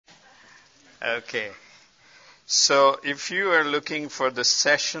Okay. So if you are looking for the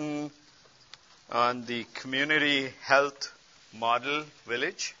session on the community health model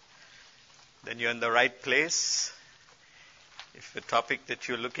village, then you're in the right place. If the topic that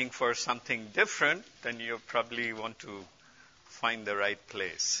you're looking for is something different, then you probably want to find the right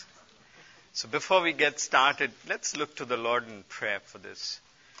place. So before we get started, let's look to the Lord in prayer for this.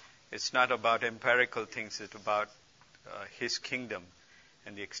 It's not about empirical things, it's about His kingdom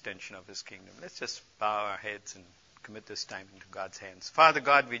and the extension of His kingdom. Let's just bow our heads and commit this time into God's hands. Father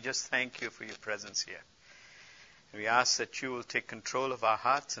God, we just thank you for your presence here. And we ask that you will take control of our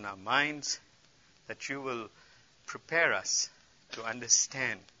hearts and our minds, that you will prepare us to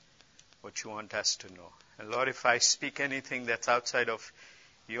understand what you want us to know. And Lord, if I speak anything that's outside of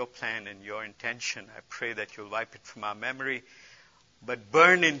your plan and your intention, I pray that you'll wipe it from our memory, but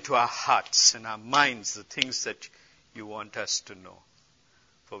burn into our hearts and our minds the things that you want us to know.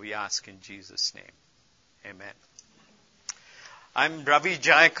 For we ask in Jesus' name. Amen. I'm Ravi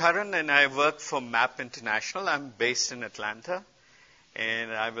Jayakaran and I work for MAP International. I'm based in Atlanta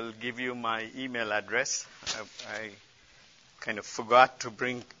and I will give you my email address. I kind of forgot to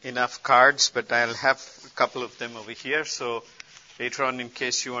bring enough cards, but I'll have a couple of them over here. So later on, in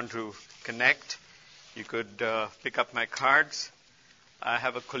case you want to connect, you could pick up my cards. I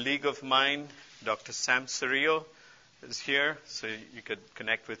have a colleague of mine, Dr. Sam Cirillo, is here, so you could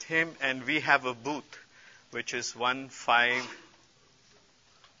connect with him. And we have a booth, which is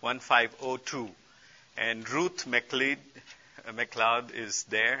 1502. And Ruth McLeod is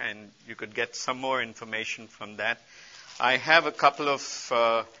there, and you could get some more information from that. I have a couple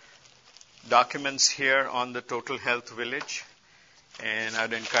of documents here on the Total Health Village, and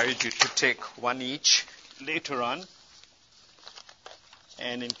I'd encourage you to take one each later on.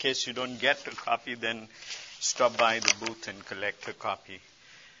 And in case you don't get a copy, then stop by the booth and collect a copy.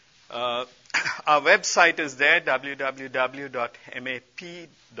 Our website is there,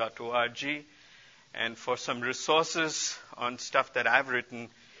 www.map.org. And for some resources on stuff that I've written,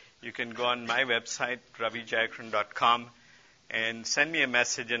 you can go on my website, ravijayakaran.com, and send me a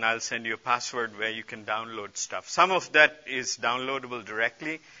message and I'll send you a password where you can download stuff. Some of that is downloadable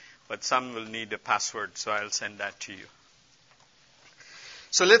directly, but some will need a password, so I'll send that to you.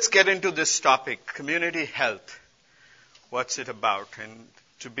 So let's get into this topic, community health. What's it about? And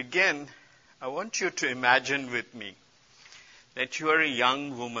to begin, I want you to imagine with me that you are a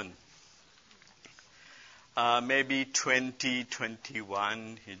young woman, maybe 20,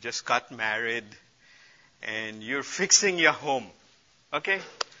 21, you just got married, and you're fixing your home. Okay?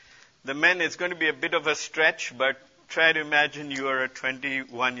 The men, it's going to be a bit of a stretch, but try to imagine you are a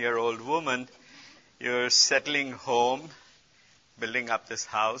 21-year-old woman, you're settling home, building up this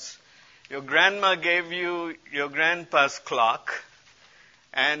house. Your grandma gave you your grandpa's clock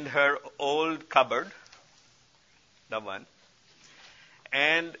and her old cupboard, the one,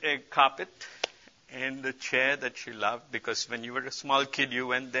 and a carpet and the chair that she loved, because when you were a small kid, you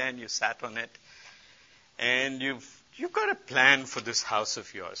went there and you sat on it. And you've got a plan for this house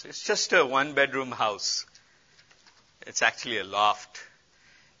of yours. It's just a one-bedroom house. It's actually a loft.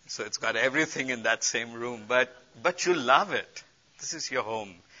 So it's got everything in that same room, but you love it. This is your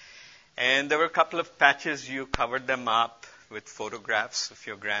home. And there were a couple of patches, you covered them up with photographs of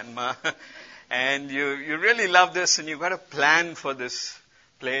your grandma. And you really love this, and you've got a plan for this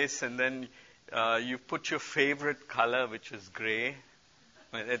place. And then you put your favorite color, which is gray.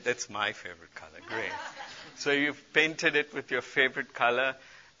 That's my favorite color, gray. So you've painted it with your favorite color.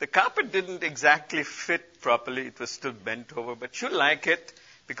 The carpet didn't exactly fit properly. It was still bent over, but you like it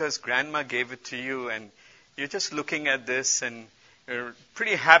because Grandma gave it to you, and you're just looking at this, and you're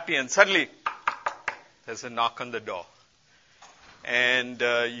pretty happy, and suddenly there's a knock on the door. And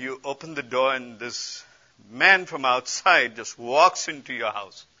you open the door, and this man from outside just walks into your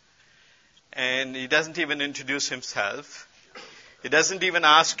house. And he doesn't even introduce himself. He doesn't even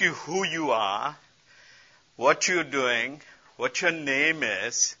ask you who you are, what you're doing, what your name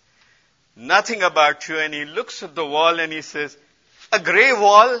is, nothing about you. And he looks at the wall and he says, "A gray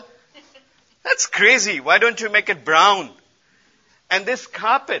wall? That's crazy. Why don't you make it brown? And this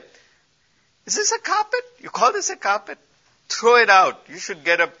carpet, is this a carpet? You call this a carpet? Throw it out. You should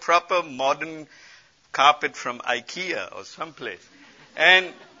get a proper modern carpet from IKEA or someplace."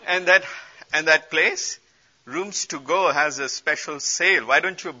 And that place, Rooms to Go, has a special sale. Why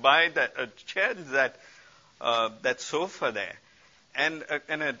don't you buy a chair, that sofa there, and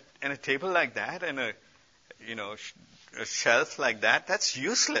a table like that, and a shelf like that? That's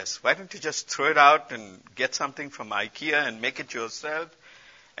useless. Why don't you just throw it out and get something from IKEA and make it yourself?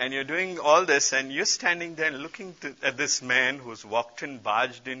 And you're doing all this, and you're standing there looking at this man who's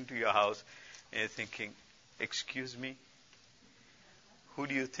barged into your house, And you're thinking, excuse me? Who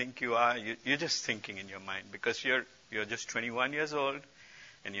do you think you are? You're just thinking in your mind because you're just 21 years old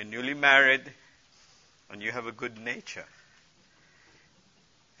and you're newly married and you have a good nature.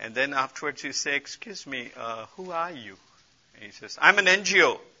 And then afterwards you say, excuse me, who are you? And he says, I'm an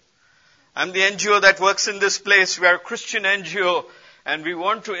NGO. I'm the NGO that works in this place. We are a Christian NGO and we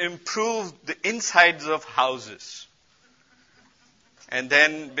want to improve the insides of houses. And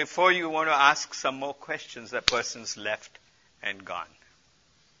then before you want to ask some more questions, that person's left and gone.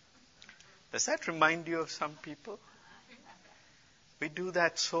 Does that remind you of some people? We do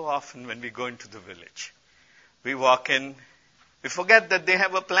that so often when we go into the village. We walk in, we forget that they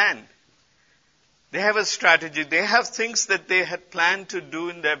have a plan. They have a strategy. They have things that they had planned to do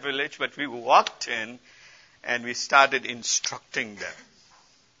in their village, but we walked in and we started instructing them.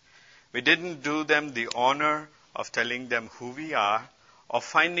 We didn't do them the honor of telling them who we are, or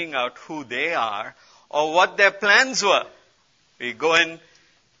finding out who they are, or what their plans were. We go in,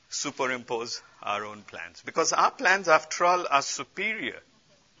 superimpose our own plans. Because our plans, after all, are superior.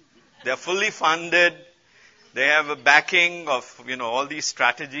 They're fully funded. They have a backing of, all these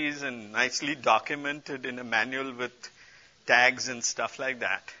strategies and nicely documented in a manual with tags and stuff like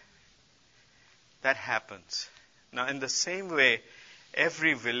that. That happens. Now, in the same way,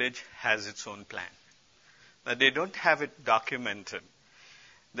 every village has its own plan. Now, they don't have it documented.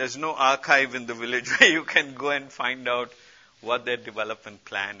 There's no archive in the village where you can go and find out what their development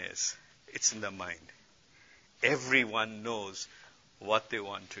plan is. It's in the mind. Everyone knows what they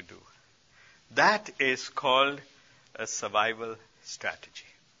want to do. That is called a survival strategy.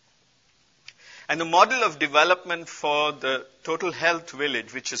 And the model of development for the Total Health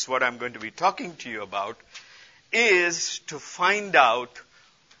Village, which is what I'm going to be talking to you about, is to find out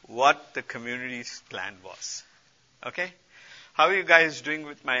what the community's plan was. Okay? How are you guys doing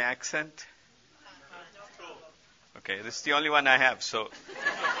with my accent? Okay, this is the only one I have, so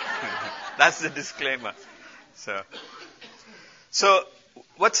that's the disclaimer. So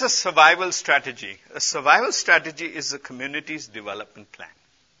what's a survival strategy? A survival strategy is the community's development plan.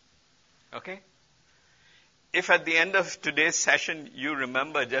 Okay? If at the end of today's session you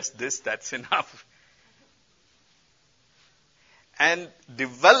remember just this, that's enough. And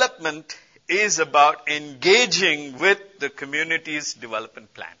development is about engaging with the community's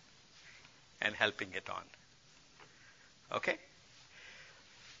development plan and helping it on. Okay?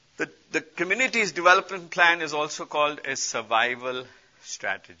 The community's development plan is also called a survival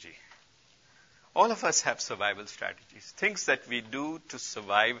strategy. All of us have survival strategies. Things that we do to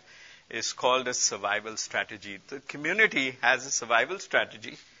survive is called a survival strategy. The community has a survival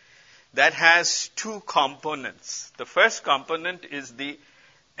strategy that has two components. The first component is the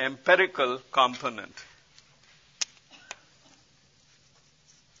empirical component.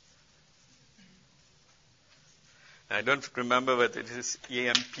 I don't remember whether it is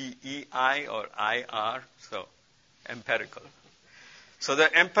EMPEI or IR, so empirical. So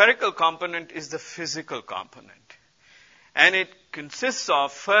the empirical component is the physical component. And it consists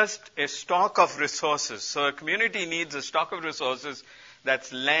of, first, a stock of resources. So a community needs a stock of resources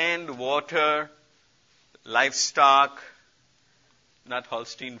that's land, water, livestock, not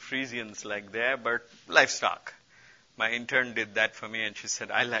Holstein Friesians like there, but livestock. My intern did that for me and she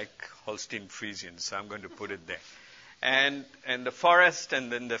said, I like Holstein Friesians, so I'm going to put it there. And the forest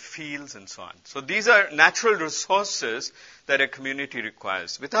and then the fields and so on. So these are natural resources that a community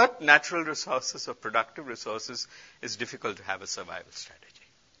requires. Without natural resources or productive resources, it's difficult to have a survival strategy.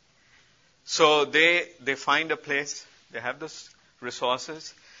 So they find a place, they have those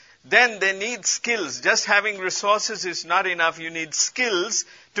resources. Then they need skills. Just having resources is not enough. You need skills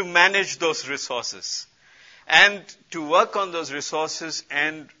to manage those resources and to work on those resources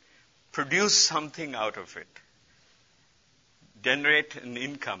and produce something out of it. Generate an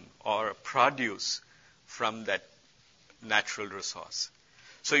income or a produce from that natural resource.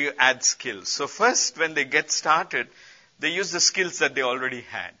 So you add skills. So first, when they get started, they use the skills that they already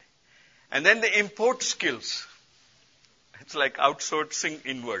had. And then they import skills. It's like outsourcing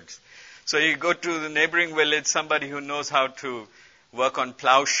inwards. So you go to the neighboring village, somebody who knows how to work on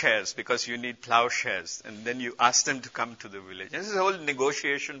plowshares because you need plowshares. And then you ask them to come to the village. This is a whole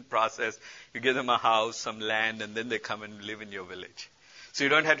negotiation process. You give them a house, some land, and then they come and live in your village. So you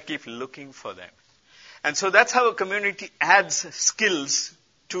don't have to keep looking for them. And so that's how a community adds skills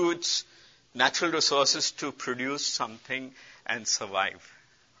to its natural resources to produce something and survive.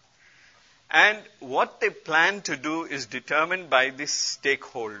 And what they plan to do is determined by the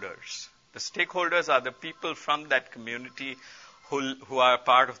stakeholders. The stakeholders are the people from that community who are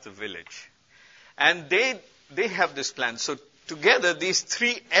part of the village. And they have this plan. So together, these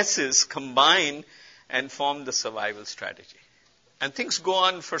three S's combine and form the survival strategy. And things go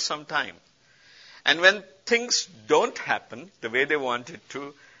on for some time. And when things don't happen the way they want it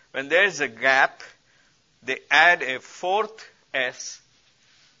to, when there's a gap, they add a fourth S,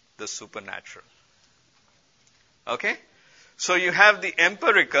 the supernatural. Okay? So you have the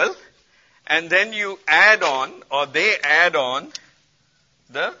empirical, and then you add on, or they add on,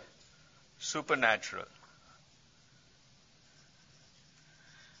 the supernatural.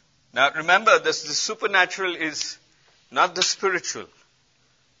 Now remember, the supernatural is not the spiritual.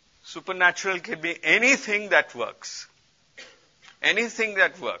 Supernatural can be anything that works. Anything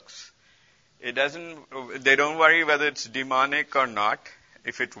that works. They don't worry whether it's demonic or not.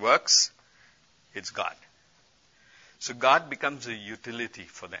 If it works, it's God. So God becomes a utility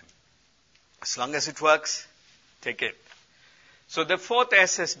for them. As long as it works, take it. So the fourth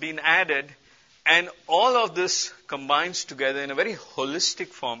S has been added, and all of this combines together in a very holistic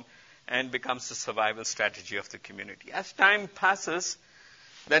form and becomes the survival strategy of the community. As time passes,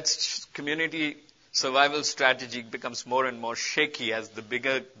 that community survival strategy becomes more and more shaky as the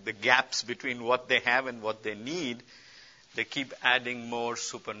bigger the gaps between what they have and what they need, they keep adding more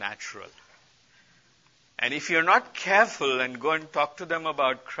supernatural. And if you're not careful and go and talk to them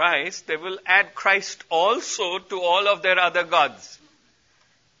about Christ, they will add Christ also to all of their other gods.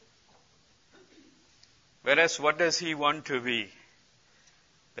 Whereas what does he want to be?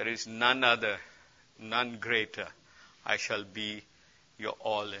 There is none other, none greater. I shall be your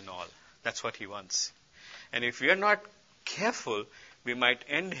all in all. That's what he wants. And if we are not careful, we might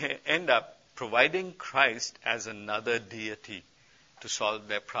end up providing Christ as another deity to solve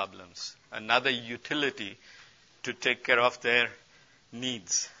their problems, another utility to take care of their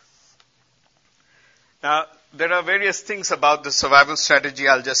needs. Now, there are various things about the survival strategy.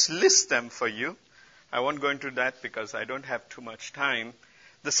 I'll just list them for you. I won't go into that because I don't have too much time.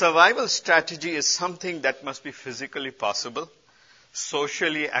 The survival strategy is something that must be physically possible,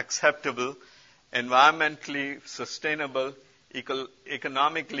 socially acceptable, environmentally sustainable,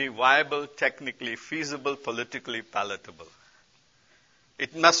 economically viable, technically feasible, politically palatable.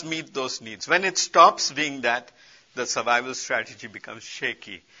 It must meet those needs. When it stops being that, the survival strategy becomes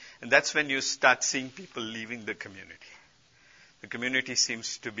shaky. And that's when you start seeing people leaving the community. The community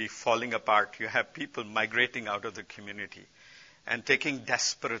seems to be falling apart. You have people migrating out of the community and taking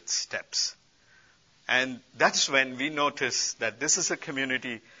desperate steps. And that's when we notice that this is a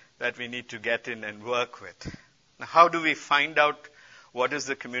community that we need to get in and work with. Now, how do we find out what is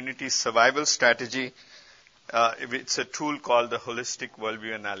the community's survival strategy? It's a tool called the Holistic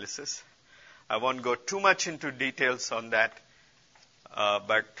Worldview Analysis. I won't go too much into details on that,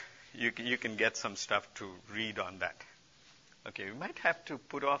 but you can get some stuff to read on that. Okay, we might have to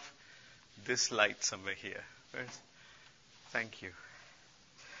put off this light somewhere here. Thank you.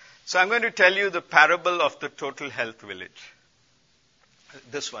 So I'm going to tell you the parable of the Total Health Village.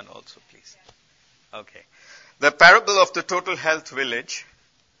 This one also, please. Okay. The parable of the Total Health Village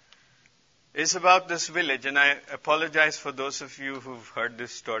is about this village, and I apologize for those of you who've heard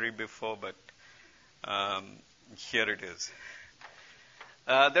this story before, but here it is.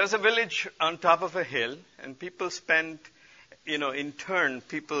 There's a village on top of a hill, and people spent, in turn,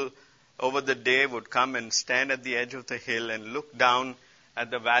 people over the day would come and stand at the edge of the hill and look down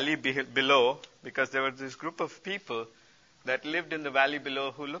at the valley below, because there was this group of people that lived in the valley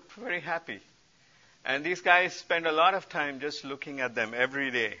below who looked very happy. And these guys spent a lot of time just looking at them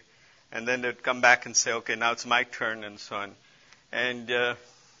every day. And then they'd come back and say, okay, now it's my turn, and so on. And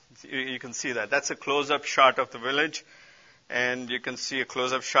you can see that. That's a close-up shot of the village. And you can see a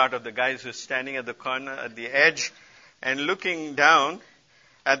close-up shot of the guys who are standing at the corner, at the edge, and looking down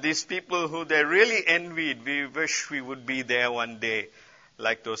at these people who they really envied. We wish we would be there one day,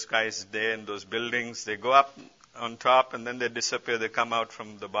 like those guys there in those buildings. They go up on top, and then they disappear. They come out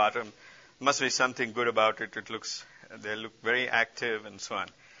from the bottom. Must be something good about it. They look very active and so on.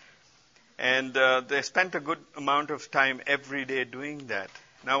 And they spent a good amount of time every day doing that.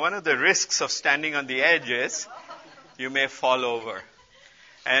 Now, one of the risks of standing on the edge is you may fall over.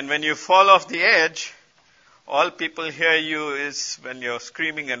 And when you fall off the edge, all people hear you is when you're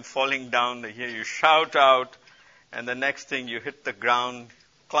screaming and falling down, they hear you shout out, and the next thing you hit the ground,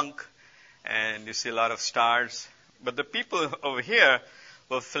 clunk, and you see a lot of stars. But the people over here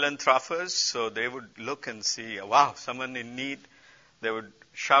were philanthropists, so they would look and see, wow, someone in need. They would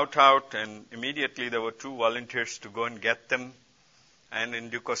shout out, and immediately there were 2 volunteers to go and get them. And in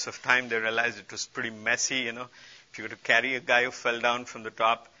due course of time, they realized it was pretty messy, If you were to carry a guy who fell down from the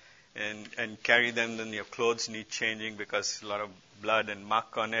top and carry them, then your clothes need changing because a lot of blood and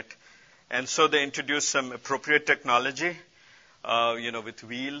muck on it. And so they introduced some appropriate technology. with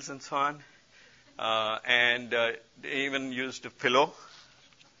wheels and so on. And they even used a pillow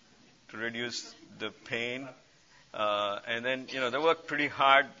to reduce the pain. And then, they worked pretty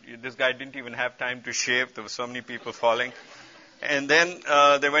hard. This guy didn't even have time to shave. There were so many people falling. And then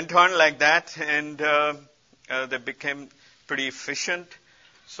they went on like that, and they became pretty efficient.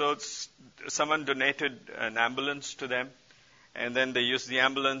 So someone donated an ambulance to them, and then they used the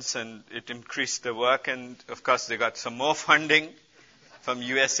ambulance, and it increased the work. And, of course, they got some more funding from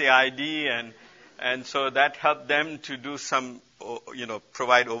USAID, and so that helped them to do some,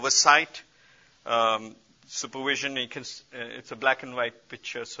 provide oversight, supervision. It's a black and white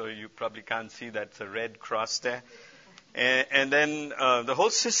picture, so you probably can't see that's a red cross there. And then the whole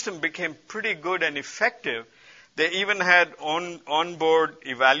system became pretty good and effective. They even had onboard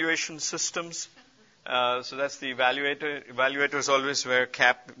evaluation systems. So that's the evaluator. Evaluators always wear a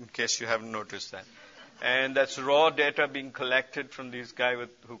cap, in case you haven't noticed that. And that's raw data being collected from these guys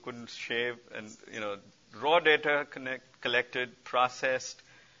who couldn't shave. And, raw data collected, processed,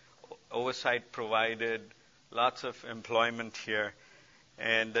 oversight provided, lots of employment here.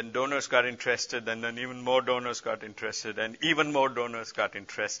 And then donors got interested, and then even more donors got interested, and even more donors got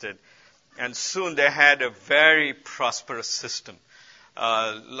interested. And soon they had a very prosperous system.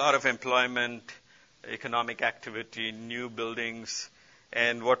 A lot of employment, economic activity, new buildings.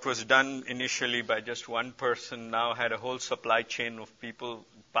 And what was done initially by just one person now had a whole supply chain of people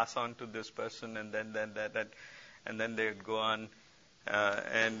pass on to this person, and then that, and then they would go on.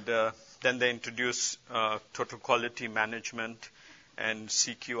 Then they introduced total quality management and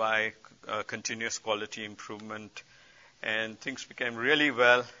CQI, continuous quality improvement, and things became really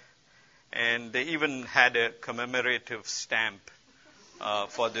well. And they even had a commemorative stamp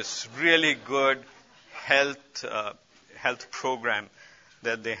for this really good health program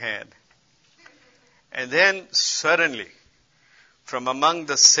that they had. And then suddenly, from among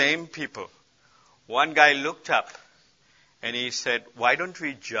the same people, one guy looked up and he said, "Why don't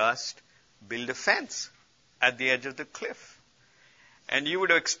we just build a fence at the edge of the cliff?" And you would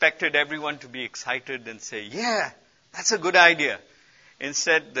have expected everyone to be excited and say, "Yeah, that's a good idea."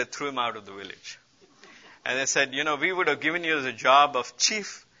 Instead, they threw him out of the village. And they said, "We would have given you the job of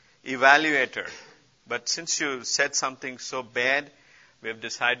chief evaluator, but since you said something so bad, we have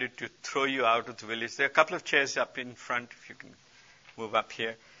decided to throw you out of the village." There are a couple of chairs up in front, if you can move up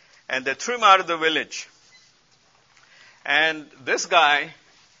here. And they threw him out of the village. And this guy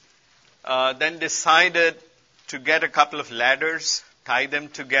then decided to get a couple of ladders, tie them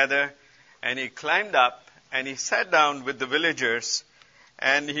together, and he climbed up and he sat down with the villagers,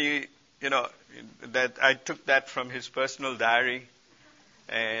 and he, that I took that from his personal diary,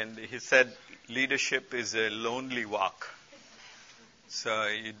 and he said, "Leadership is a lonely walk." So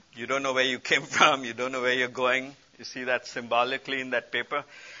you don't know where you came from, you don't know where you're going. You see that symbolically in that paper.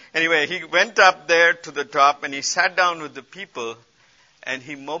 Anyway, he went up there to the top and he sat down with the people and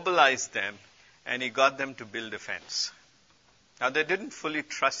he mobilized them and he got them to build a fence. Now, they didn't fully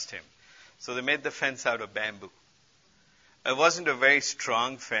trust him, so they made the fence out of bamboo. It wasn't a very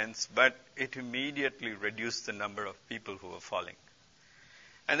strong fence, but it immediately reduced the number of people who were falling.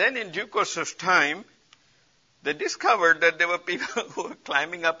 And then in due course of time, they discovered that there were people who were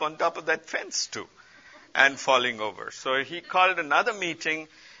climbing up on top of that fence too and falling over. So he called another meeting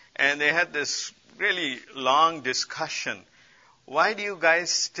and they had this really long discussion. "Why do you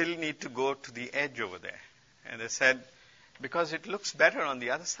guys still need to go to the edge over there?" And they said, "Because it looks better on the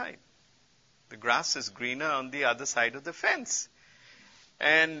other side. The grass is greener on the other side of the fence.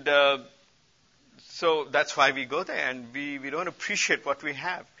 And so that's why we go there, and we don't appreciate what we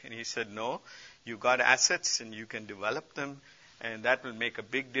have." And he said, "No, you got assets and you can develop them, and that will make a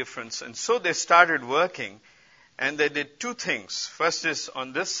big difference." And so they started working, and they did two things. First is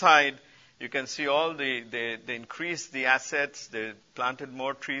on this side, you can see they increased the assets, they planted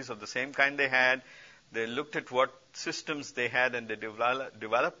more trees of the same kind they had, they looked at what systems they had and they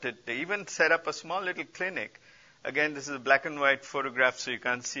developed it. They even set up a small little clinic. Again, this is a black and white photograph, so you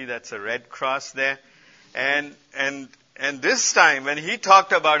can't see that's a red cross there. And this time, when he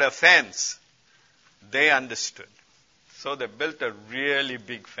talked about a fence, they understood. So they built a really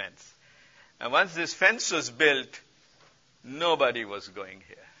big fence. And once this fence was built, nobody was going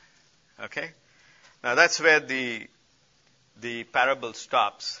here. Okay? Now that's where the parable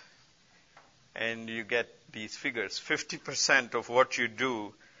stops. And you get these figures. 50% of what you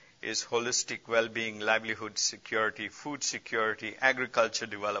do is holistic well-being, livelihood security, food security, agriculture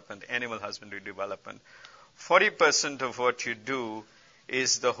development, animal husbandry development. 40% of what you do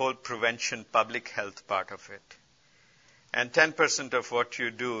is the whole prevention, public health part of it. And 10% of what you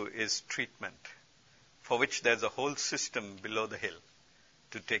do is treatment for which there's a whole system below the hill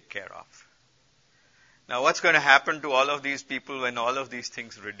to take care of. Now, what's going to happen to all of these people when all of these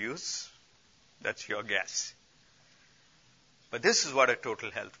things reduce? That's your guess. But this is what a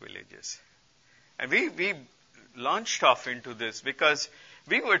total health village is. And we launched off into this because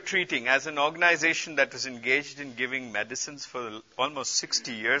we were treating, as an organization that was engaged in giving medicines for almost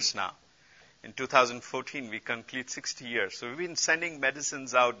 60 years now. In 2014, we complete 60 years. So we've been sending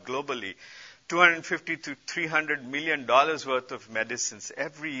medicines out globally, $250 to $300 million worth of medicines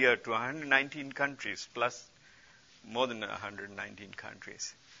every year to 119 countries, plus more than 119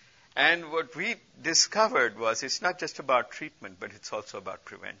 countries. And what we discovered was it's not just about treatment, but it's also about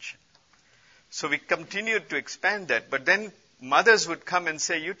prevention. So we continued to expand that. But then mothers would come and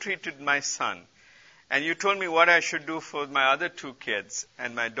say, you treated my son, and you told me what I should do for my other 2 kids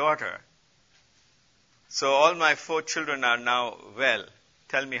and my daughter. So all my 4 children are now well.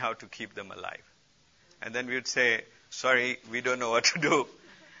 Tell me how to keep them alive. And then we would say, sorry, we don't know what to do.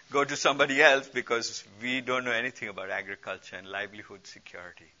 Go to somebody else because we don't know anything about agriculture and livelihood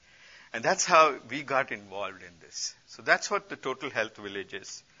security. And that's how we got involved in this. So that's what the Total Health Village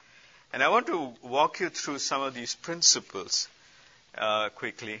is. And I want to walk you through some of these principles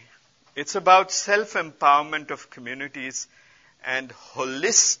quickly. It's about self-empowerment of communities and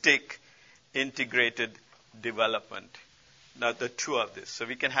holistic integrated development. Now, the 2 of this. So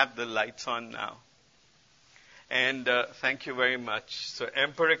we can have the lights on now. And thank you very much. So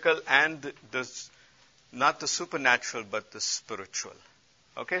empirical and not the supernatural, but the spiritual.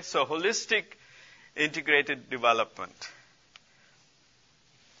 Okay, so holistic integrated development.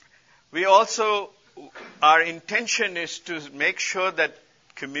 We also, our intention is to make sure that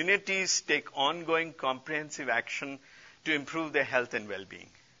communities take ongoing comprehensive action to improve their health and well-being.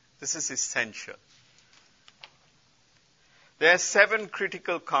 This is essential. There are 7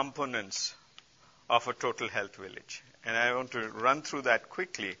 critical components of a total health village. And I want to run through that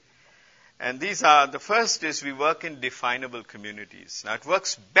quickly. And these are, the first is we work in definable communities. Now it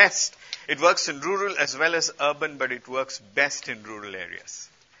works best, it works in rural as well as urban, but it works best in rural areas.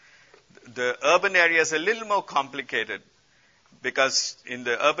 The urban area is a little more complicated because in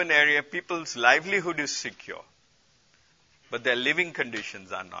the urban area, people's livelihood is secure, but their living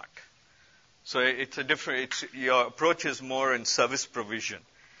conditions are not. So it's a different, your approach is more in service provision.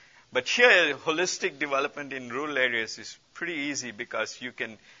 But here, holistic development in rural areas is pretty easy because you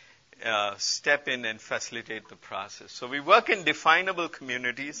can step in and facilitate the process. So we work in definable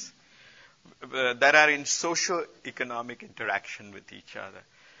communities that are in socio-economic interaction with each other.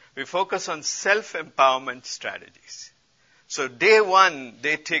 We focus on self-empowerment strategies. So day 1,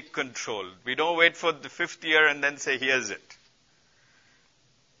 they take control. We don't wait for the 5th year and then say, here's it.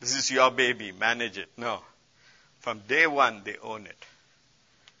 This is your baby, manage it. No. From day 1, they own it.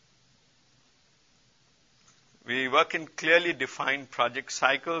 We work in clearly defined project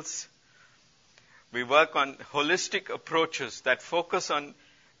cycles. We work on holistic approaches that focus on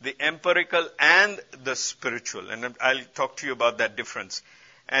the empirical and the spiritual. And I'll talk to you about that difference.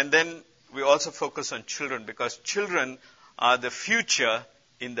 And then we also focus on children because children are the future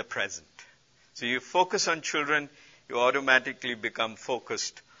in the present. So you focus on children, you automatically become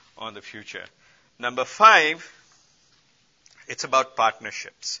focused on the future. Number 5, it's about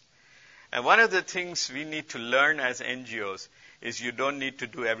partnerships. And one of the things we need to learn as NGOs is you don't need to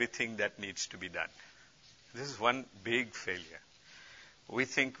do everything that needs to be done. This is one big failure. We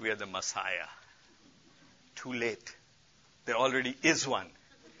think we are the Messiah. Too late. There already is one.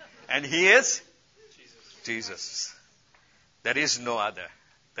 And he is? Jesus. There is no other.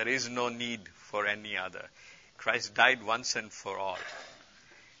 There is no need for any other. Christ died once and for all.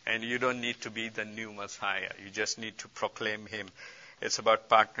 And you don't need to be the new Messiah. You just need to proclaim him. It's about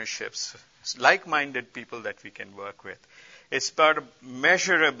partnerships, like-minded people that we can work with. It's about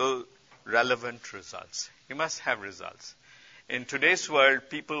measurable, relevant results. You must have results. In today's world,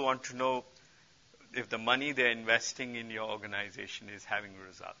 people want to know if the money they're investing in your organization is having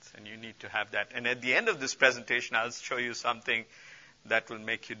results. And you need to have that. And at the end of this presentation, I'll show you something that will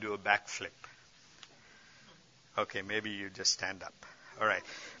make you do a backflip. Okay, maybe you just stand up. All right.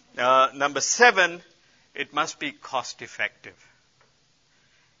 Number 7, it must be cost-effective.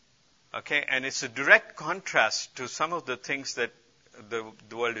 Okay, and it's a direct contrast to some of the things that the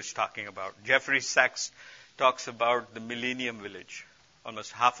world is talking about. Jeffrey Sachs talks about the Millennium Village.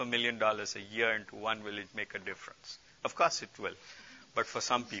 Almost $500,000 a year into one village make a difference. Of course it will, but for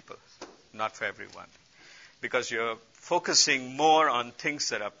some people, not for everyone. Because you're focusing more on things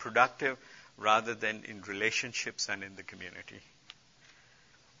that are productive rather than in relationships and in the community.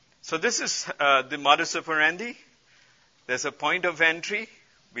 So this is the modus operandi. There's a point of entry.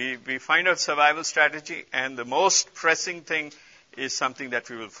 We find out survival strategy, and the most pressing thing is something that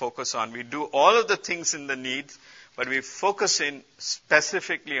we will focus on. We do all of the things in the needs, but we focus in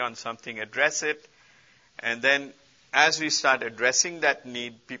specifically on something, address it, and then as we start addressing that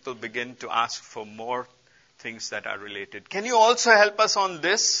need, people begin to ask for more things that are related. Can you also help us on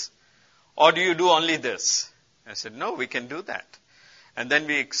this? Or do you do only this? I said, no, we can do that. And then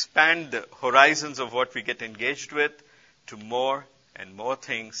we expand the horizons of what we get engaged with to more and more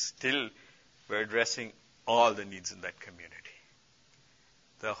things till we're addressing all the needs in that community.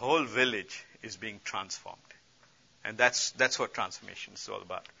 The whole village is being transformed. And that's what transformation is all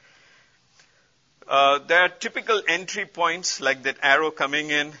about. There are typical entry points, like that arrow coming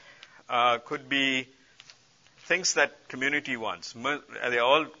in, could be things that community wants. They're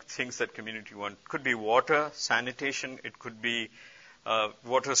all things that community wants. Could be water, sanitation. It could be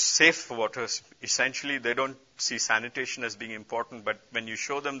water, safe water. Essentially, they don't see sanitation as being important, but when you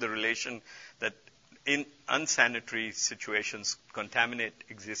show them the relation that in unsanitary situations contaminate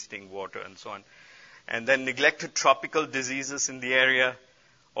existing water and so on. And then neglected tropical diseases in the area,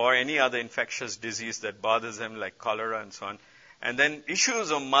 or any other infectious disease that bothers them, like cholera and so on. And then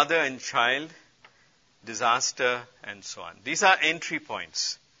issues of mother and child, disaster, and so on. These are entry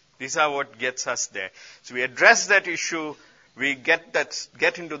points. These are what gets us there. So we address that issue, we get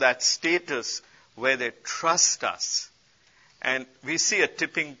into that status where they trust us, and we see a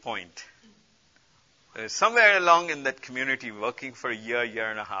tipping point. Somewhere along in that community, working for a year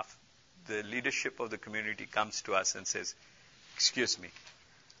and a half, the leadership of the community comes to us and says, excuse me,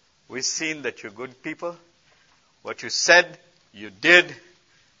 we've seen that you're good people. What you said, you did.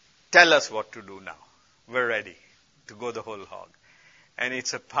 Tell us what to do now. We're ready to go the whole hog. And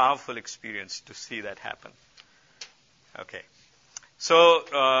it's a powerful experience to see that happen. Okay. So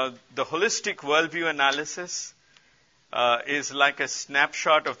the holistic worldview analysis is like a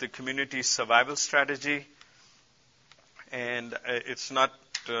snapshot of the community's survival strategy. And it's not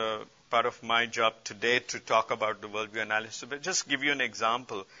part of my job today to talk about the worldview analysis, but just give you an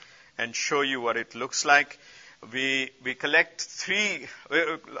example and show you what it looks like. We collect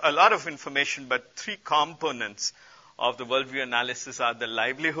a lot of information, but three components of the worldview analysis are the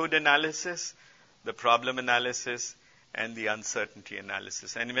livelihood analysis, the problem analysis, and the uncertainty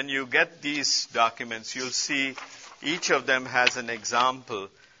analysis. And when you get these documents, you'll see each of them has an example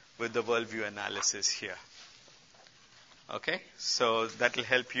with the worldview analysis here. Okay? So that will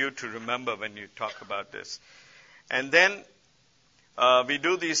help you to remember when you talk about this. And then we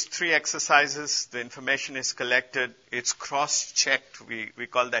do these three exercises. The information is collected. It's cross-checked. We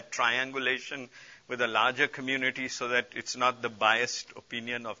call that triangulation with a larger community so that it's not the biased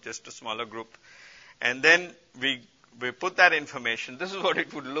opinion of just a smaller group. And then we put that information. This is what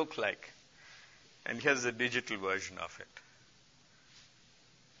it would look like. And here's the digital version of it.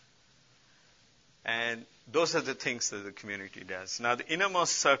 And those are the things that the community does. Now, the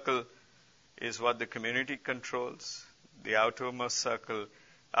innermost circle is what the community controls. The outermost circle,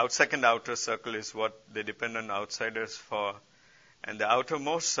 second outer circle is what they depend on outsiders for. And the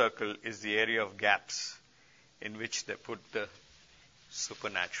outermost circle is the area of gaps in which they put the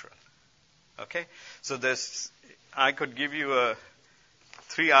supernatural. Okay? So I could give you a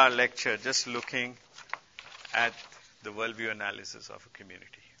 3-hour lecture just looking at the worldview analysis of a community,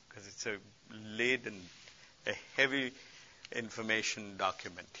 because it's a laden, a heavy information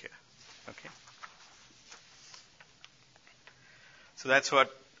document here. Okay? So that's what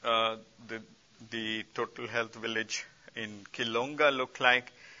the Total Health Village in Kilonga looked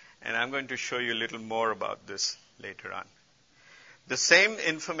like, and I'm going to show you a little more about this later on. The same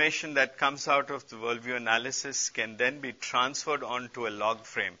information that comes out of the worldview analysis can then be transferred onto a log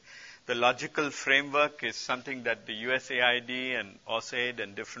frame. The logical framework is something that the USAID and USAID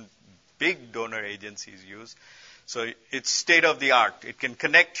and different big donor agencies use. So it's state of the art. It can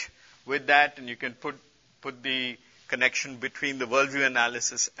connect with that, and you can put the connection between the worldview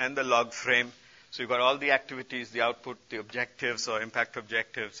analysis and the log frame. So you've got all the activities, the output, the objectives or impact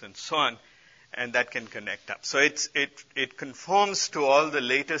objectives, and so on, and that can connect up. So it conforms to all the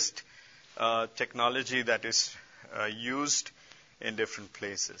latest technology that is used in different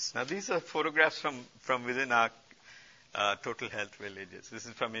places. Now, these are photographs from within our Total Health Villages. This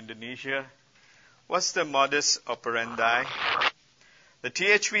is from Indonesia. What's the modus operandi? The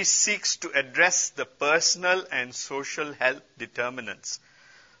THV seeks to address the personal and social health determinants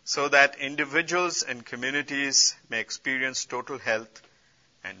so that individuals and communities may experience total health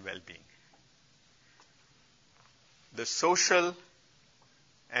and well-being. The social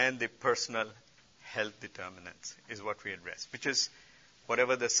and the personal health determinants is what we address, which is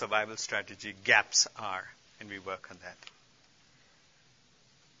whatever the survival strategy gaps are, and we work on that.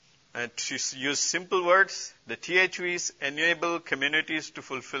 to use simple words, the THVs enable communities to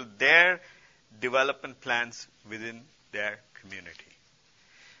fulfill their development plans within their community.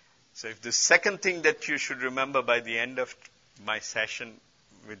 So if the second thing that you should remember by the end of my session,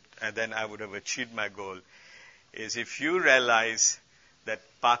 and then I would have achieved my goal, is if you realize that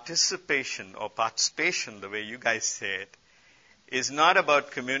participation, the way you guys say it, is not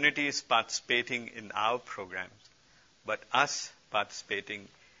about communities participating in our programs, but us participating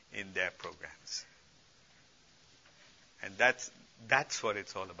in their programs. And that's what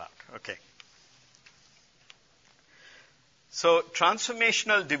it's all about. Okay. So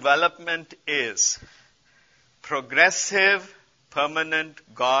transformational development is progressive, permanent,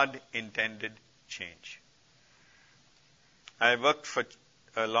 God-intended change. I worked for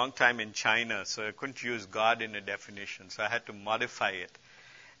a long time in China, so I couldn't use God in a definition, so I had to modify it.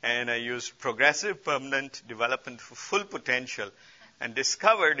 And I used progressive, permanent development for full potential, and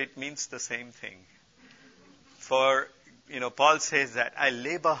discovered it means the same thing. For, Paul says that I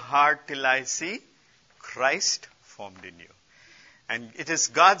labor hard till I see Christ formed in you. And it is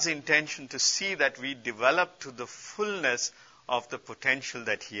God's intention to see that we develop to the fullness of the potential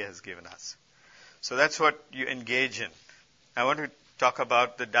that He has given us. So that's what you engage in. I want to talk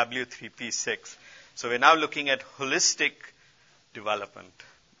about the W3P6. So we're now looking at holistic development.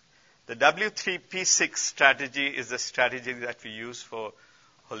 The W3P6 strategy is the strategy that we use for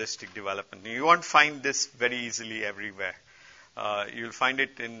holistic development. You won't find this very easily everywhere. You'll find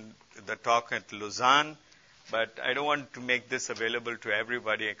it in the talk at Lausanne, but I don't want to make this available to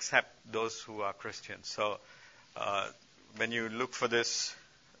everybody except those who are Christians. So when you look for this,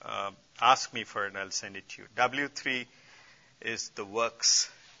 ask me for it and I'll send it to you. W3 is the works.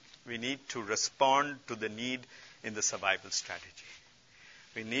 We need to respond to the need in the survival strategy.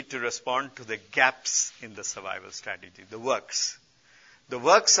 We need to respond to the gaps in the survival strategy, the works. The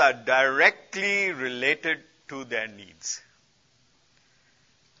works are directly related to their needs.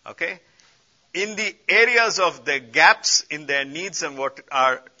 Okay? In the areas of the gaps in their needs and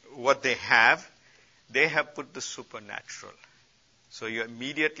what they have put the supernatural. So you're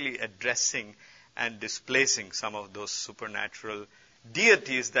immediately addressing and displacing some of those supernatural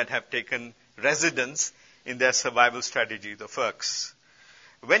deities that have taken residence in their survival strategy, the works.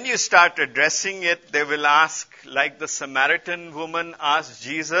 When you start addressing it, they will ask, like the Samaritan woman asked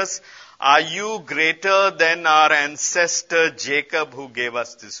Jesus, are you greater than our ancestor Jacob who gave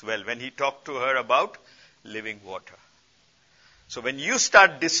us this well? When he talked to her about living water. So when you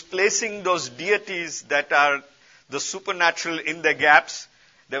start displacing those deities that are the supernatural in the gaps,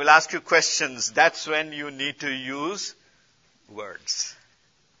 they will ask you questions. That's when you need to use words.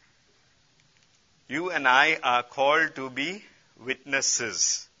 You and I are called to be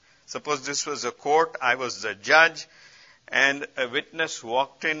witnesses. Suppose this was a court, I was the judge, and a witness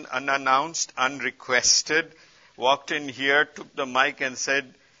walked in unannounced, unrequested, walked in here, took the mic and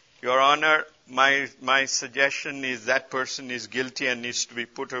said, Your Honor, my suggestion is that person is guilty and needs to be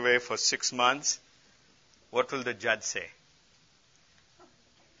put away for 6 months. What will the judge say?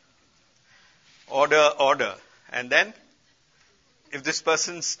 Order. And then, if this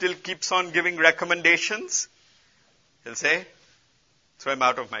person still keeps on giving recommendations, he'll say, throw him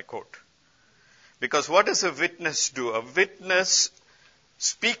out of my court. Because what does a witness do? A witness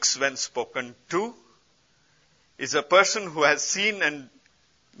speaks when spoken to, is a person who has seen and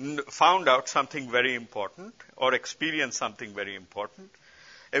found out something very important or experienced something very important.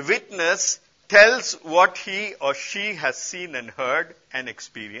 A witness tells what he or she has seen and heard and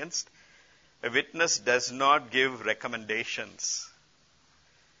experienced. A witness does not give recommendations.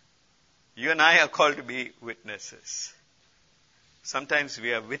 You and I are called to be witnesses. Sometimes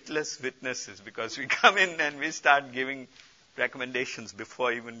we are witless witnesses because we come in and we start giving recommendations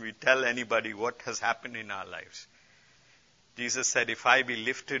before even we tell anybody what has happened in our lives. Jesus said, if I be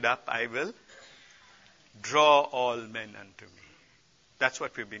lifted up, I will draw all men unto me. That's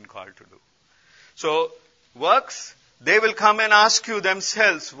what we've been called to do. So, works, they will come and ask you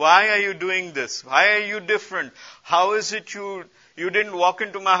themselves, why are you doing this? Why are you different? How is it you didn't walk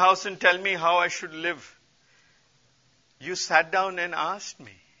into my house and tell me how I should live? You sat down and asked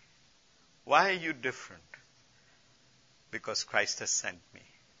me, why are you different? Because Christ has sent me.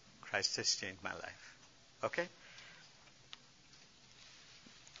 Christ has changed my life. Okay?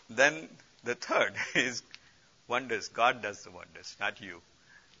 Then the third is wonders. God does the wonders, not you.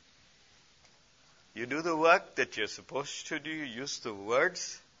 You do the work that you're supposed to do. You use the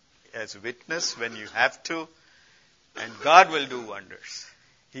words as witness when you have to. And God will do wonders.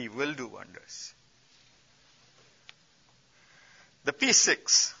 He will do wonders. The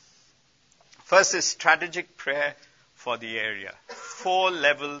P6. First is strategic prayer for the area.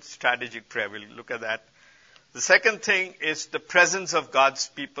 4-level strategic prayer. We'll look at that. The second thing is the presence of God's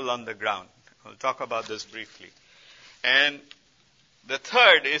people on the ground. I'll talk about this briefly. And the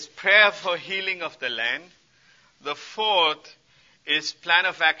third is prayer for healing of the land. The fourth is plan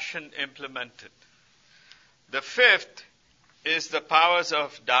of action implemented. The fifth is the powers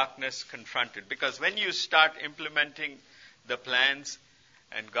of darkness confronted. Because when you start implementing the plans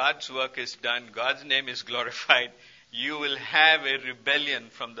and God's work is done, God's name is glorified, you will have a rebellion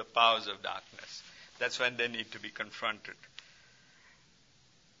from the powers of darkness. That's when they need to be confronted.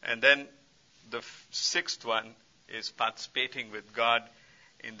 And then the sixth one is participating with God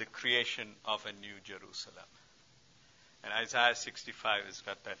in the creation of a new Jerusalem. And Isaiah 65 has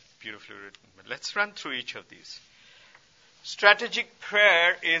got that beautifully written. But let's run through each of these. Strategic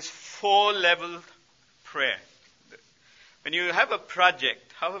prayer is 4-level prayer. When you have a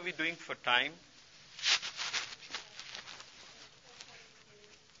project, how are we doing for time?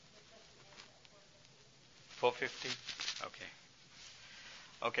 $4:50?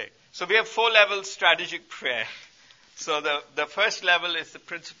 Okay. So we have 4-level strategic prayer. So the first level is the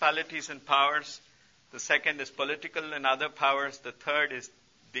principalities and powers. The second is political and other powers. The third is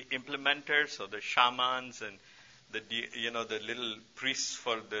the implementers, or the shamans and the little priests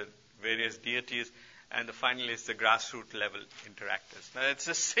for the various deities. And the final is the grassroots level interactors. Now it's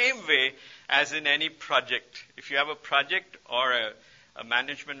the same way as in any project. If you have a project or a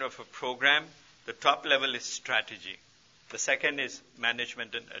management of a program, the top level is strategy. The second is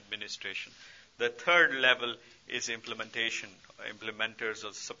management and administration. The third level is implementation, implementers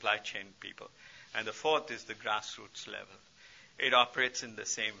or supply chain people. And the fourth is the grassroots level. It operates in the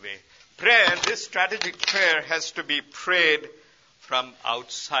same way. Prayer, this strategic prayer has to be prayed from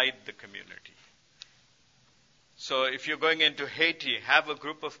outside the community. So if you're going into Haiti, have a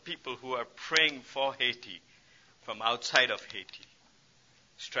group of people who are praying for Haiti from outside of Haiti.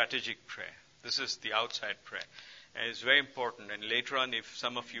 Strategic prayer. This is the outside prayer. And it's very important. And later on, if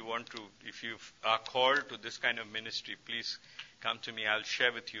some of you if you are called to this kind of ministry, please come to me. I'll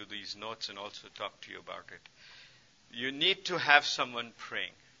share with you these notes and also talk to you about it. You need to have someone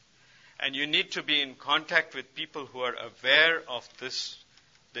praying. And you need to be in contact with people who are aware of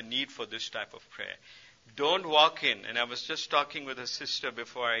the need for this type of prayer. Don't walk in, and I was just talking with a sister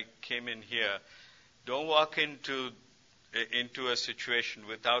before I came in here, don't walk into a situation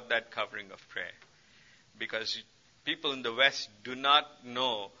without that covering of prayer. Because people in the West do not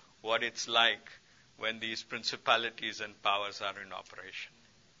know what it's like when these principalities and powers are in operation.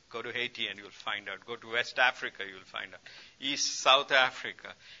 Go to Haiti and you'll find out. Go to West Africa, you'll find out. East, South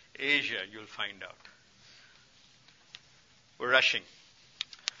Africa, Asia, you'll find out. We're rushing.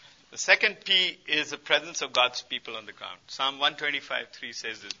 The second P is the presence of God's people on the ground. Psalm 125:3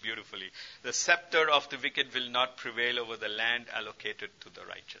 says this beautifully. The scepter of the wicked will not prevail over the land allocated to the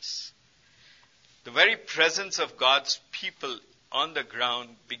righteous. The very presence of God's people on the ground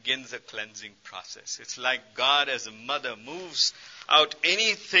begins a cleansing process. It's like God as a mother moves out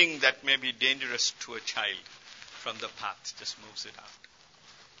anything that may be dangerous to a child from the path, just moves it out.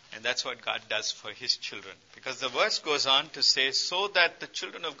 And that's what God does for His children. Because the verse goes on to say, so that the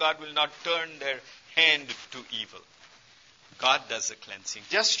children of God will not turn their hand to evil. God does the cleansing.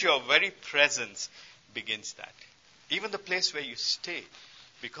 Just your very presence begins that. Even the place where you stay.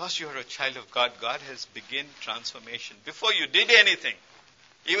 Because you are a child of God, God has begun transformation. Before you did anything,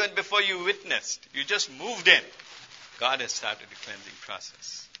 even before you witnessed, you just moved in. God has started a cleansing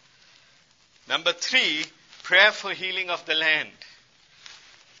process. Number 3, prayer for healing of the land.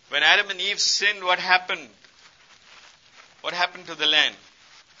 When Adam and Eve sinned, what happened? What happened to the land?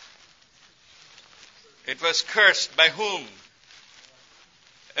 It was cursed. By whom?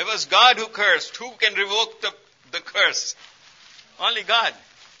 It was God who cursed. Who can revoke the curse? Only God.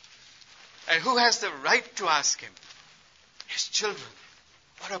 And who has the right to ask Him? His children.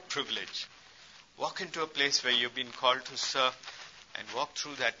 What a privilege. Walk into a place where you've been called to serve and walk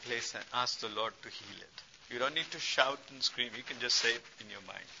through that place and ask the Lord to heal it. You don't need to shout and scream. You can just say it in your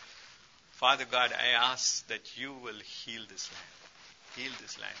mind. Father God, I ask that you will heal this land. Heal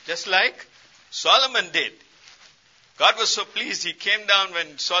this land. Just like Solomon did. God was so pleased. He came down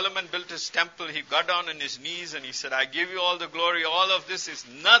when Solomon built his temple. He got down on his knees and he said, I give you all the glory. All of this is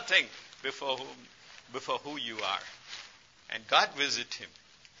nothing before who you are. And God visited him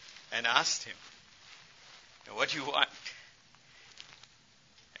and asked him, what do you want?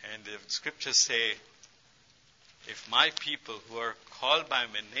 And the scriptures say, if my people who are called by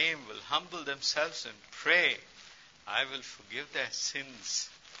my name will humble themselves and pray, I will forgive their sins.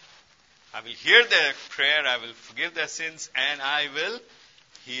 I will hear their prayer, I will forgive their sins, and I will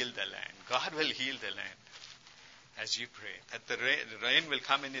heal the land. God will heal the land. as you pray, that the rain will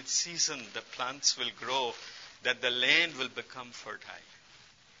come in its season, the plants will grow, that the land will become fertile.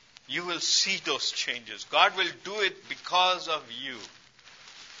 You will see those changes. God will do it because of you.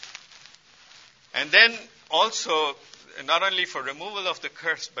 And then also, not only for removal of the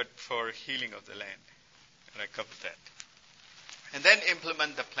curse, but for healing of the land. And I covered that. And then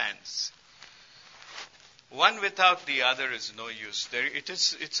implement the plans. One without the other is no use.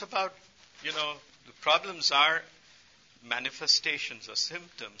 It's about, the problems are manifestations or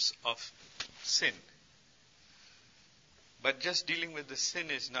symptoms of sin. But just dealing with the sin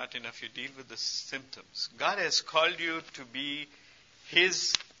is not enough. You deal with the symptoms. God has called you to be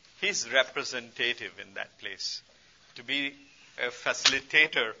His representative in that place, to be a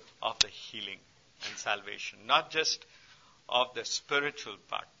facilitator of the healing and salvation, not just of the spiritual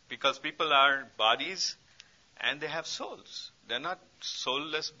part. Because people are bodies and they have souls. They're not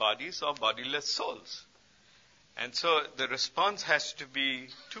soulless bodies or bodiless souls. And so the response has to be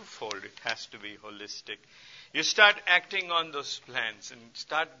twofold. It has to be holistic. You start acting on those plans and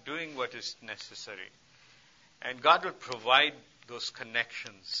start doing what is necessary. And God will provide those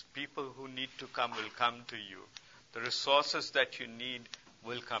connections. People who need to come will come to you. The resources that you need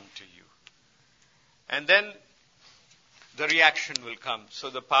will come to you. And then the reaction will come. So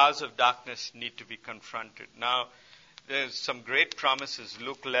the powers of darkness need to be confronted. Now, there's some great promises.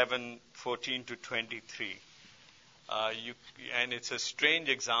 Luke 11:14 to 23. And it's a strange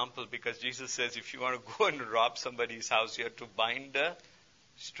example because Jesus says if you want to go and rob somebody's house, you have to bind the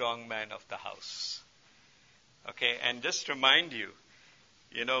strong man of the house. Okay, and just remind you,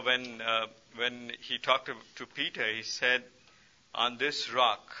 when he talked to Peter, he said, on this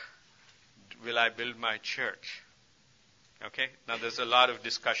rock will I build my church. Okay, now there's a lot of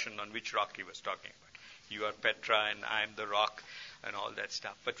discussion on which rock he was talking about. You are Petra and I am the rock and all that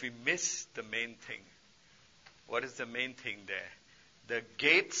stuff. But we miss the main thing. What is the main thing there? The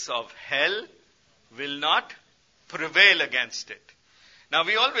gates of hell will not prevail against it. Now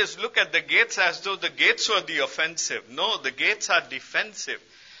we always look at the gates as though the gates were the offensive. No, the gates are defensive.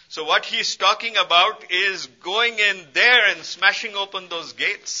 So what he's talking about is going in there and smashing open those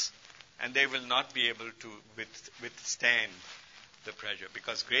gates. And they will not be able to withstand the pressure.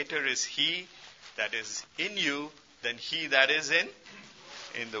 Because greater is He that is in you than he that is in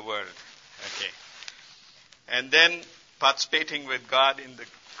the world. Okay. And then participating with God in the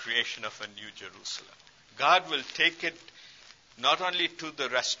creation of a new Jerusalem. God will take it not only to the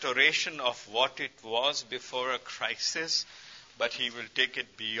restoration of what it was before a crisis, but He will take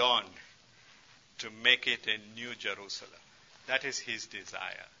it beyond to make it a new Jerusalem. That is His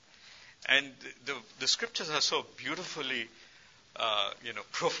desire. And the scriptures are so beautifully,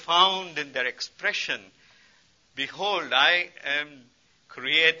 profound in their expression. Behold, I am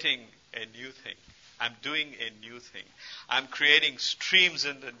creating a new thing. I'm doing a new thing. I'm creating streams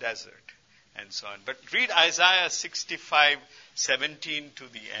in the desert and so on. But read Isaiah 65:17 to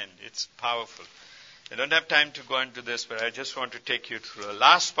the end. It's powerful. I don't have time to go into this, but I just want to take you through the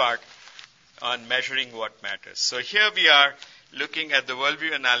last part on measuring what matters. So here we are looking at the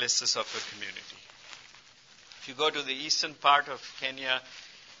worldview analysis of a community. If you go to the eastern part of Kenya,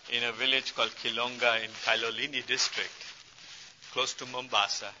 in a village called Kilonga in Kailolini district, close to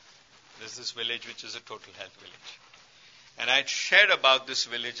Mombasa, there's this village which is a total health village. And I shared about this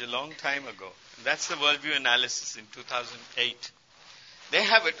village a long time ago. And that's the worldview analysis in 2008. They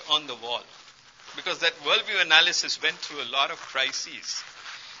have it on the wall. Because that worldview analysis went through a lot of crises.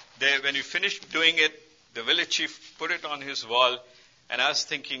 When you finished doing it, the village chief put it on his wall. And I was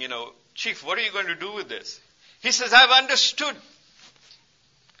thinking, Chief, what are you going to do with this? He says, I've understood.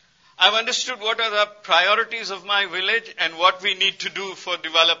 I've understood what are the priorities of my village and what we need to do for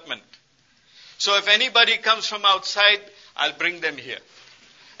development. So if anybody comes from outside, I'll bring them here.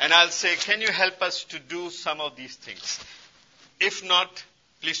 And I'll say, can you help us to do some of these things? If not,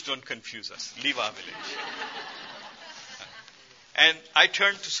 please don't confuse us. Leave our village. And I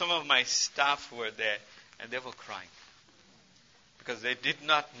turned to some of my staff who were there, and they were crying. Because they did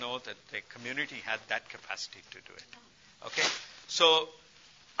not know that the community had that capacity to do it. Okay? So,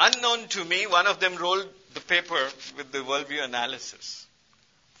 unknown to me, one of them rolled the paper with the worldview analysis.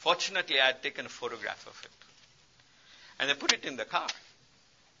 Fortunately, I had taken a photograph of it. And they put it in the car,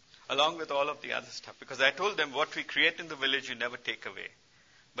 along with all of the other stuff. Because I told them, what we create in the village, you never take away.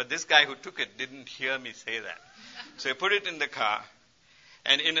 But this guy who took it didn't hear me say that. So I put it in the car.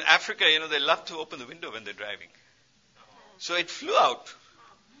 And in Africa, they love to open the window when they're driving. So it flew out.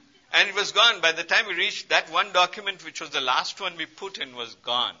 And it was gone. By the time we reached that one document, which was the last one we put in, was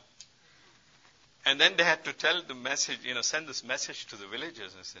gone. And then they had to tell the message, send this message to the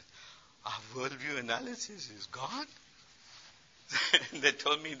villagers and say, our worldview analysis is gone. They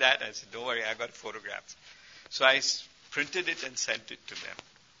told me that. I said, don't worry, I got photographs. So I printed it and sent it to them.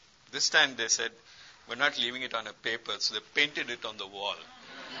 This time they said, we're not leaving it on a paper, so they painted it on the wall.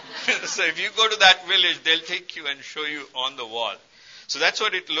 So if you go to that village, they'll take you and show you on the wall. So that's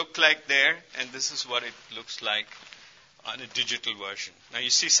what it looked like there, and this is what it looks like on a digital version. Now you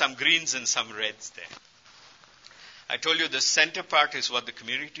see some greens and some reds there. I told you the center part is what the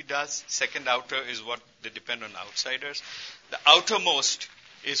community does. Second outer is what they depend on outsiders. The outermost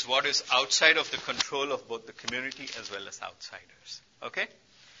is what is outside of the control of both the community as well as outsiders. Okay?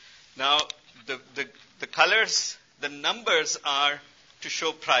 Now, the colors, the numbers are to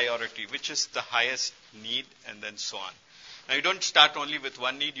show priority, which is the highest need, and then so on. Now, you don't start only with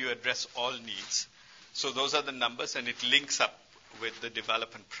one need, you address all needs. So those are the numbers, and it links up with the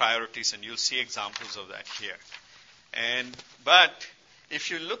development priorities, and you'll see examples of that here. But if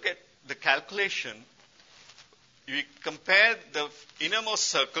you look at the calculation, you compare the innermost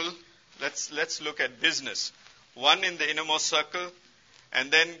circle, let's look at business. 1 in the innermost circle,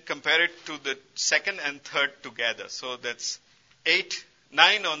 and then compare it to the second and third together. So that's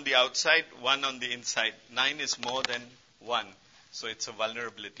 9 on the outside, 1 on the inside. 9 is more than 1. So it's a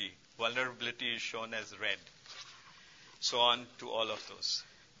vulnerability. Vulnerability is shown as red. So on to all of those.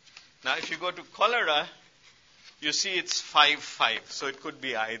 Now if you go to cholera, you see it's 5-5. So it could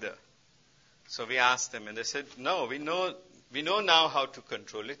be either. So we asked them and they said, no, we know now how to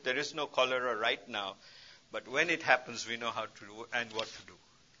control it. There is no cholera right now. But when it happens, we know how to do and what to do.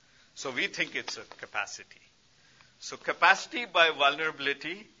 So we think it's a capacity. So capacity by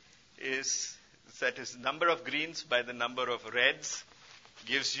vulnerability is number of greens by the number of reds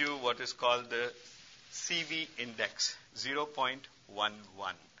gives you what is called the CV index, 0.11.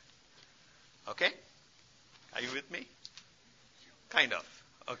 Okay? Are you with me? Kind of.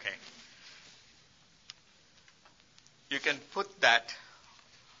 Okay. You can put that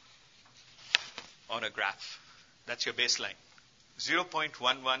on a graph. That's your baseline.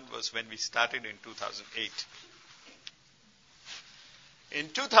 0.11 was when we started in 2008. In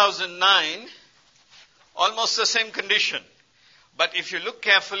 2009, almost the same condition. But if you look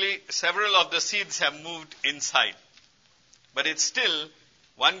carefully, several of the seeds have moved inside. But it's still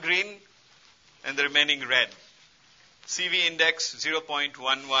 1 green and the remaining red. CV index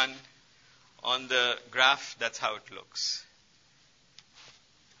 0.11 on the graph, that's how it looks.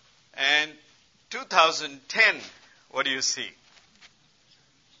 And 2010, what do you see?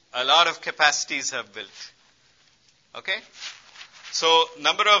 A lot of capacities have built. Okay? So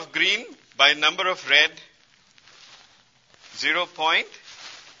number of green by number of red,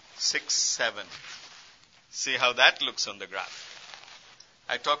 0.67. See how that looks on the graph.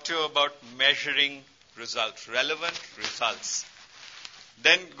 I talked to you about measuring results, relevant results.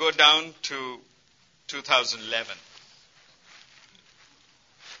 Then go down to 2011.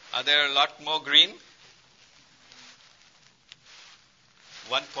 Are there a lot more green?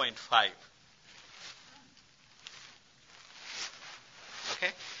 1.5.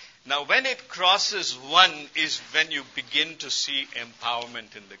 Okay? Now, when it crosses 1 is when you begin to see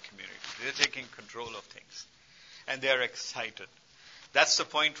empowerment in the community. They're taking control of things. And they're excited. That's the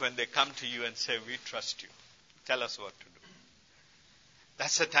point when they come to you and say, we trust you. Tell us what to do.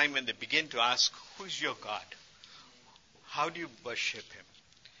 That's the time when they begin to ask, who's your God? How do you worship him?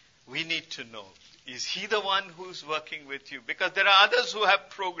 We need to know. Is he the one who's working with you? Because there are others who have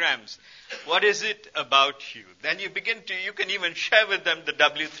programs. What is it about you? Then you can even share with them the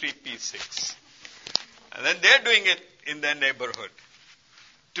W3P6. And then they're doing it in their neighborhood.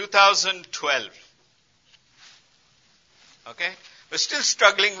 2012. Okay? We're still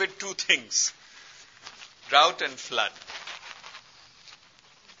struggling with 2 things. Drought and flood.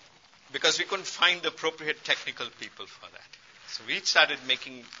 Because we couldn't find the appropriate technical people for that. So we started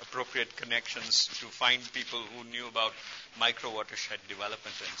making appropriate connections to find people who knew about micro-watershed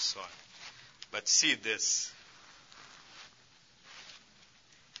development and so on. But see this.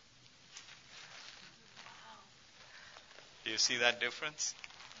 Do you see that difference?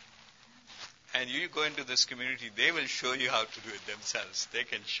 And you go into this community, they will show you how to do it themselves. They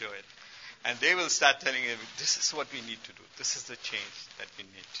can show it. And they will start telling you, this is what we need to do. This is the change that we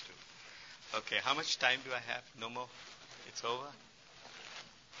need to do. Okay, how much time do I have? No more? It's over?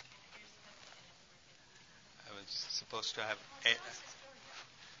 I was supposed to have...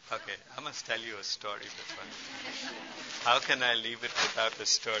 Okay, I must tell you a story before. How can I leave it without a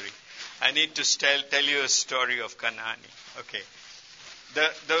story? I need to tell you a story of Kanani. Okay.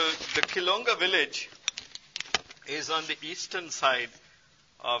 The Kilonga village is on the eastern side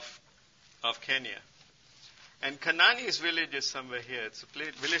of Kenya. And Kanani's village is somewhere here. It's a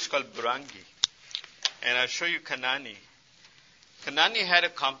village called Burangi. And I'll show you Kanani. Kanani had a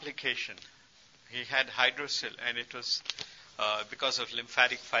complication. He had hydrocele, and it was because of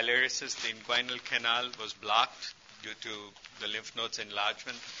lymphatic filariasis. The inguinal canal was blocked due to the lymph nodes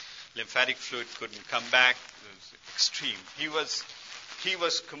enlargement. Lymphatic fluid couldn't come back. It was extreme. He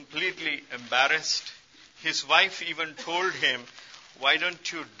was completely embarrassed. His wife even told him, "Why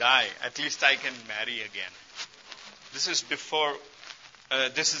don't you die? At least I can marry again." This is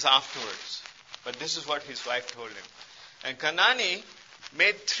afterwards. But this is what his wife told him. And Kanani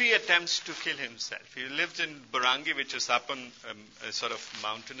made 3 attempts to kill himself. He lived in Burangi, which is up on a sort of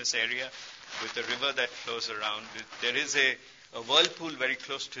mountainous area with a river that flows around. There is a whirlpool very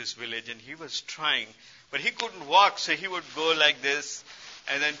close to his village, and he was trying. But he couldn't walk, so he would go like this.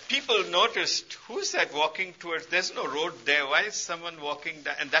 And then people noticed, who's that walking towards? There's no road there. Why is someone walking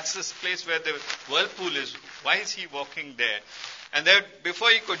there? And that's this place where the whirlpool is. Why is he walking there? And before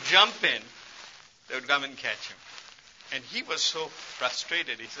he could jump in, they would come and catch him. And he was so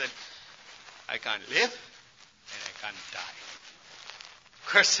frustrated. He said, "I can't live and I can't die.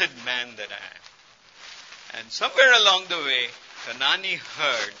 Cursed man that I am." And somewhere along the way, Kanani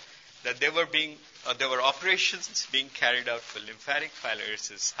heard that there were operations being carried out for lymphatic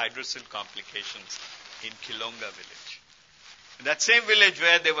filariasis, hydrocele complications in Kilonga village. In that same village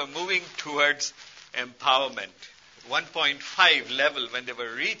where they were moving towards empowerment, 1.5 level when they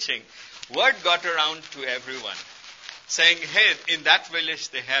were reaching, word got around to everyone saying, "Hey, in that village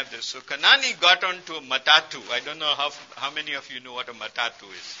they have this." So Kanani got onto a matatu. I don't know how many of you know what a matatu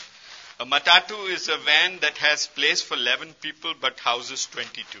is. A matatu is a van that has place for 11 people but houses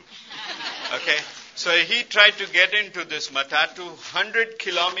 22. Okay? So he tried to get into this matatu 100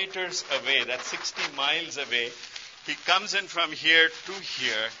 kilometers away. That's 60 miles away. He comes in from here to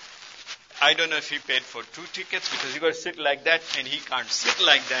here. I don't know if he paid for 2 tickets because you got to sit like that and he can't sit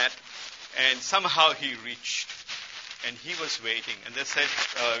like that. And somehow he reached. And he was waiting. And they said,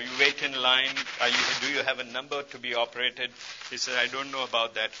 "You wait in line. Do you have a number to be operated?" He said, "I don't know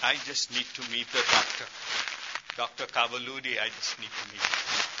about that. I just need to meet the doctor. Dr. Kavaludi, I just need to meet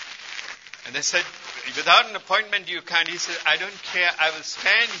him." And they said, "Without an appointment, you can't." He said, "I don't care. I will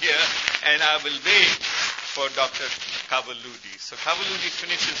stand here and I will wait for Dr. Kavaludi." So Kavaludi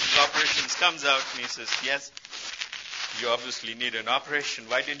finishes his operations, comes out, and he says, "Yes, you obviously need an operation.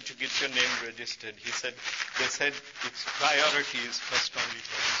 Why didn't you get your name registered?" They said, "Its priority is first only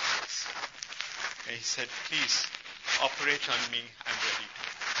for this case." And he said, "Please, operate on me. I'm ready to."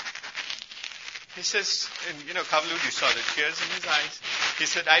 He says, and Kavaludi saw the tears in his eyes. He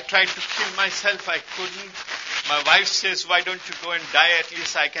said, "I tried to kill myself. I couldn't. My wife says, 'Why don't you go and die? At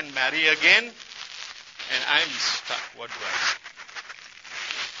least I can marry again.' And I'm stuck. What do I do?"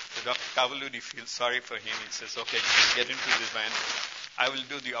 So Dr. Kavaludi feels sorry for him. He says, "Okay, get into this van. I will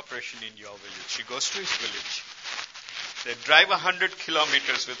do the operation in your village." He goes to his village. They drive 100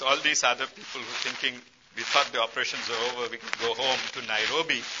 kilometers with all these other people who are thinking, "We thought the operations are over. We could go home to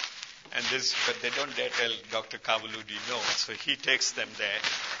Nairobi." But they don't dare tell Dr. Kavaludi no. So he takes them there.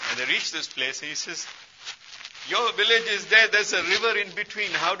 And they reach this place and he says, "Your village is there. There's a river in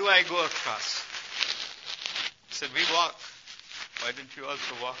between. How do I go across?" He said, "We walk." "Why don't you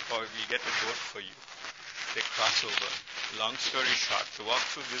also walk, or we get a boat for you?" They cross over. Long story short, to walk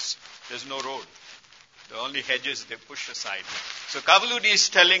through this, there's no road. The only hedges they push aside. So Kavaludi is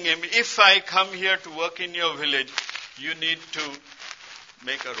telling him, "If I come here to work in your village, you need to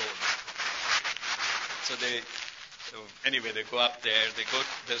make a road." So anyway, they go up there.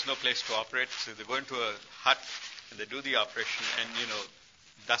 There's no place to operate, so they go into a hut and they do the operation, and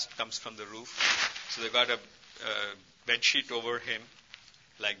dust comes from the roof. So they got a bed sheet over him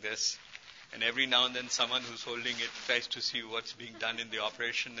like this, and every now and then someone who's holding it tries to see what's being done in the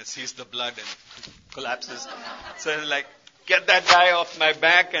operation and sees the blood and collapses. So like, "Get that guy off my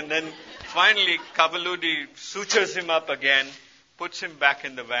back." And then finally Kavaludi sutures him up again, puts him back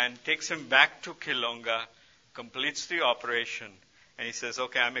in the van, takes him back to Kilonga, completes the operation, and he says,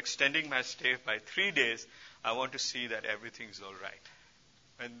 "Okay, I'm extending my stay by 3 days. I want to see that everything's all right."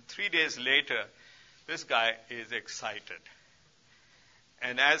 And 3 days later, this guy is excited.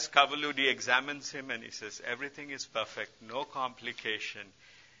 And as Kavaludi examines him and he says, "Everything is perfect, no complication.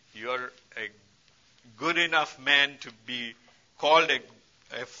 You're a good enough man to be called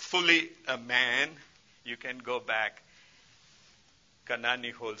fully a man. You can go back."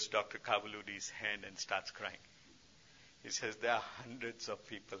 Kanani holds Dr. Kavaludi's hand and starts crying. He says, "There are hundreds of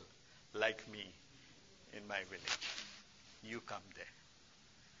people like me in my village. You come there."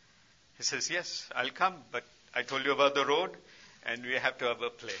 He says, "Yes, I'll come, but I told you about the road, and we have to have a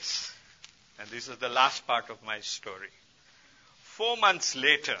place." And this is the last part of my story. 4 months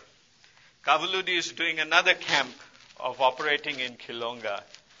later, Kavuludi is doing another camp of operating in Kilonga.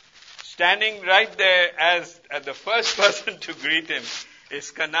 Standing right there as the first person to greet him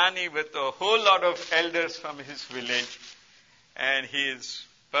is Kanani with a whole lot of elders from his village. And he is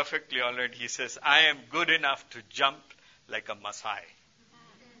perfectly all right. He says, I am good enough to jump like a Maasai.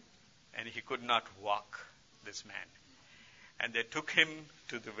 And he could not walk, this man. And they took him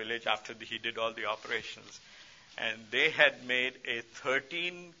to the village after he did all the operations. And they had made a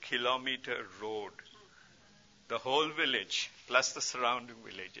 13-kilometer road. The whole village, plus the surrounding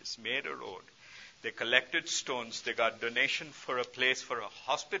villages, made a road. They collected stones. They got donation for a place for a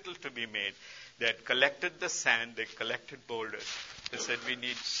hospital to be made. They had collected the sand. They collected boulders. They said, we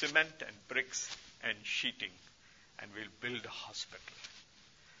need cement and bricks and sheeting, and we'll build a hospital.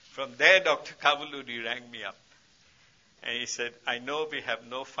 From there, Dr. Kavuludi rang me up. And he said, I know we have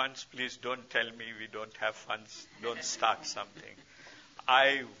no funds. Please don't tell me we don't have funds. Don't start something.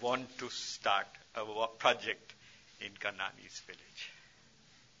 I want to start a project in Kanani's village.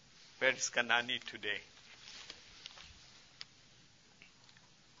 Where is Kanani today?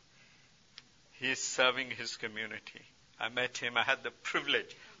 He is serving his community. I met him. I had the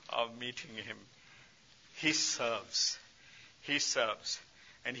privilege of meeting him. He serves. He serves.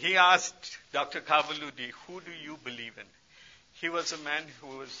 And he asked Dr. Kavuludi, who do you believe in? He was a man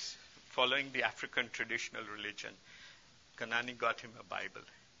who was following the African traditional religion. Kanani got him a Bible.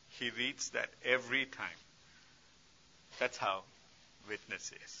 He reads that every time. That's how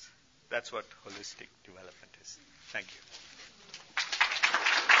witness is. That's what holistic development is. Thank you.